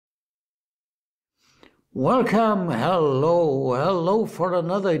Welcome, hello for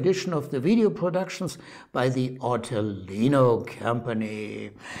another edition of the video productions by the Ortolino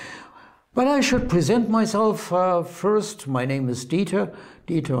Company. But I should present myself first. My name is Dieter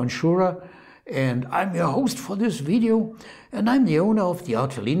Onschura, and I'm your host for this video, and I'm the owner of the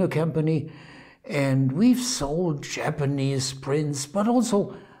Ortolino Company, and we've sold Japanese prints, but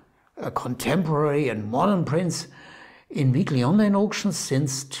also contemporary and modern prints in weekly online auctions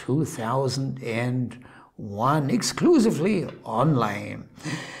since 2001, exclusively online.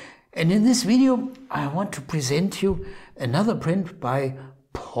 And in this video, I want to present you another print by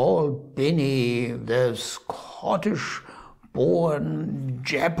Binnie, the Scottish-born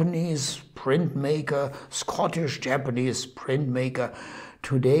Japanese printmaker, Scottish-Japanese printmaker,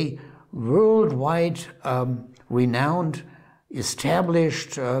 today worldwide renowned,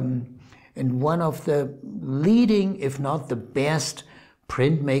 established, and one of the leading, if not the best,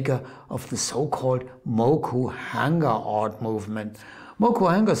 printmaker of the so-called mokuhanga art movement.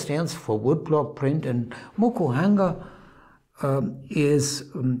 Mokuhanga stands for woodblock print, and mokuhanga is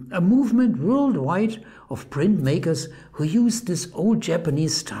a movement worldwide of printmakers who use this old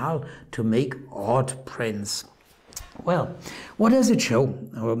Japanese style to make art prints. Well, what does it show?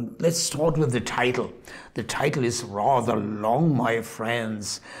 Let's start with the title. The title is rather long, my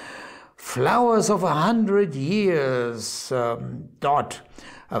friends. Flowers of 100 Years, a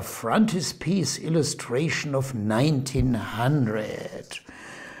frontispiece illustration of 1900.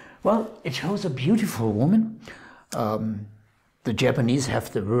 Well, it shows a beautiful woman. The Japanese have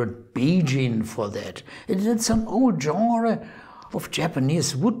the word Bijin for that. And it's some old genre of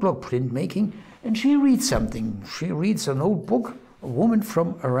Japanese woodblock printmaking, and she reads something. She reads an old book, a woman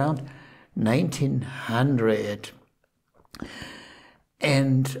from around 1900.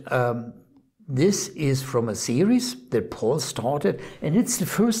 And this is from a series that Paul started, and it's the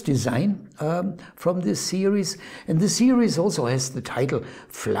first design from this series. And the series also has the title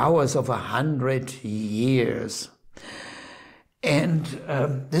Flowers of 100 Years. And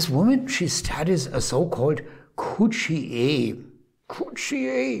this woman, she studies a so-called kuchi-e.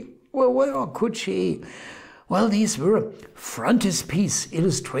 Kuchi-e? Well, what are kuchi-e? Well, these were frontispiece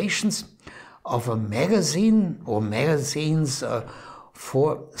illustrations of a magazine or magazines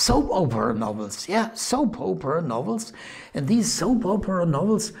for soap opera novels. Yeah, soap opera novels. And these soap opera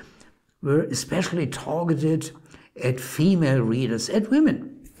novels were especially targeted at female readers, at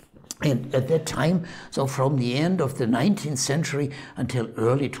women. And at that time, so from the end of the 19th century until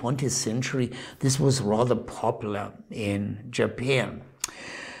early 20th century, this was rather popular in Japan.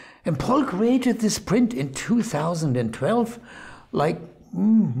 And Paul created this print in 2012, like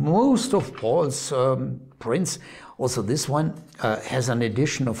most of Paul's prints. Also, this one has an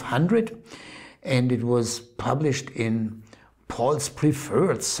edition of 100, and it was published in Paul's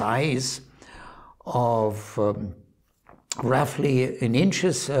preferred size of roughly in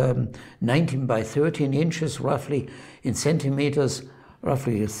inches, 19 by 13 inches, roughly in centimeters,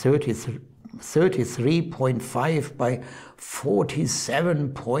 roughly 33.5 by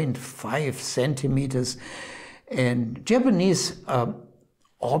 47.5 centimeters. And Japanese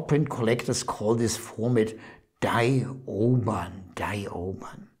art print collectors call this format Dai-oban.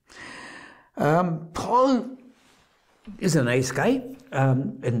 Paul is a nice guy,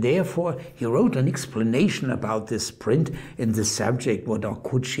 and therefore he wrote an explanation about this print in the subject, what are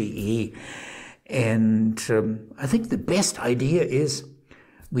kuchi-e. And I think the best idea is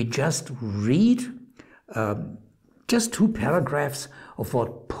we just read just two paragraphs of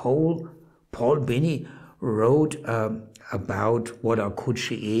what Paul Binnie wrote about what are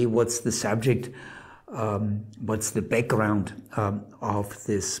kuchi-e, what's the subject, what's the background of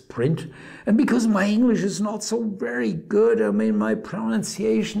this print. And because my English is not so very good, I mean, my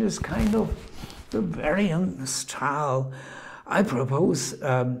pronunciation is kind of a varying style, I propose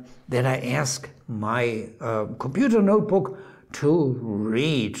that I ask my computer notebook to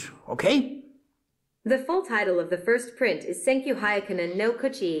read, okay? The full title of the first print is Senkyu Hayakanen no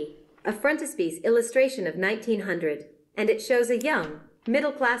Kuchi-e, a frontispiece illustration of 1900, and it shows a young,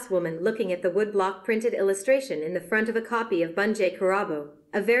 middle-class woman looking at the woodblock printed illustration in the front of a copy of Bunjei Karabo,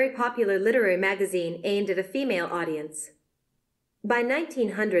 a very popular literary magazine aimed at a female audience. By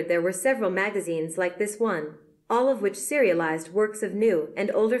 1900 there were several magazines like this one, all of which serialized works of new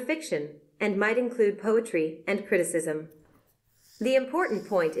and older fiction, and might include poetry and criticism. The important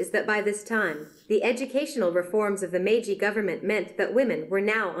point is that by this time, the educational reforms of the Meiji government meant that women were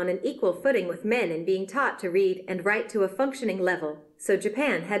now on an equal footing with men in being taught to read and write to a functioning level, so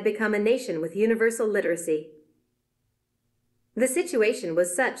Japan had become a nation with universal literacy. The situation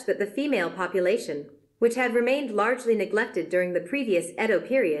was such that the female population, which had remained largely neglected during the previous Edo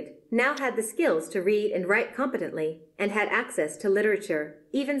period, now had the skills to read and write competently, and had access to literature,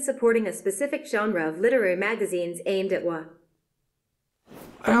 even supporting a specific genre of literary magazines aimed at wa.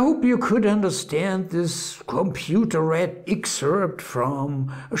 I hope you could understand this computer-read excerpt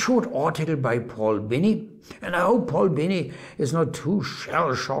from a short article by Paul Binnie, and I hope Paul Binnie is not too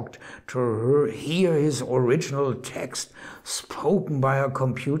shell-shocked to hear his original text spoken by a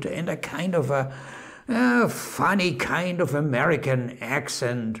computer in a kind of a funny kind of American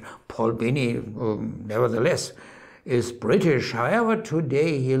accent. Paul Binnie, nevertheless, is British. However,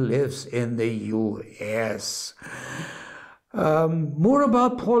 today he lives in the US. More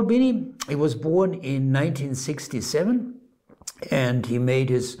about Paul Binnie. He was born in 1967 and he made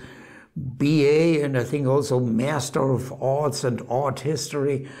his BA and I think also Master of Arts and Art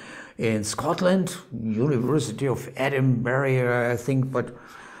History in Scotland, University of Edinburgh, I think, but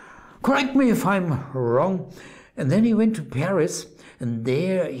correct me if I'm wrong. And then he went to Paris and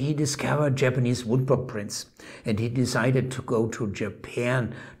there he discovered Japanese woodblock prints. And he decided to go to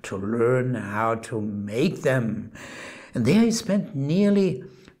Japan to learn how to make them. And there he spent nearly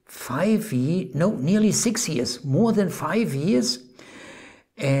 6 years, more than 5 years.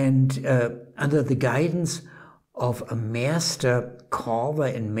 And under the guidance of a master carver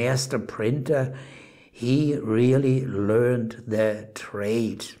and master printer, he really learned the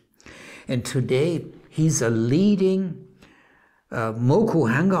trade. And today he's a leading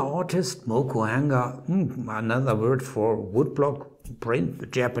mokuhanga artist. Mokuhanga, another word for woodblock print, the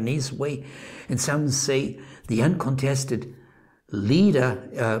Japanese way. And some say the uncontested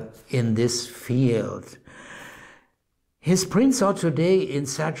leader in this field. His prints are today in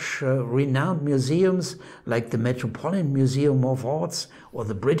such renowned museums like the Metropolitan Museum of Arts or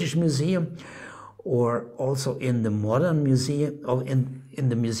the British Museum, or also in the Modern Museum, or in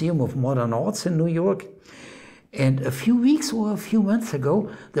the Museum of Modern Arts in New York. And a few weeks or a few months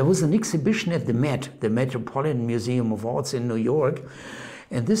ago, there was an exhibition at the Met, the Metropolitan Museum of Arts in New York.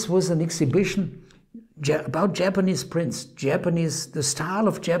 And this was an exhibition about Japanese prints, the style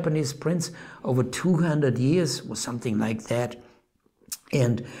of Japanese prints over 200 years or something like that.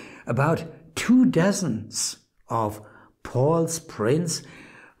 And about 24 of Paul's prints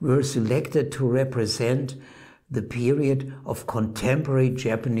were selected to represent the period of contemporary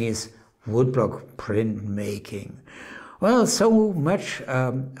Japanese woodblock printmaking. Well, so much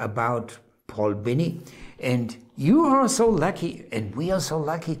about Paul Binnie, and you are so lucky, and we are so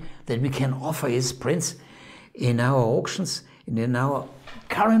lucky that we can offer his prints in our auctions. And in our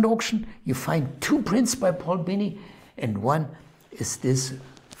current auction, you find 2 prints by Paul Binnie, and one is this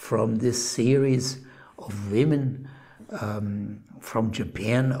from this series of women from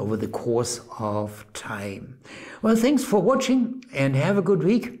Japan over the course of time. Well, thanks for watching, and have a good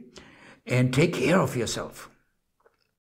week, and take care of yourself.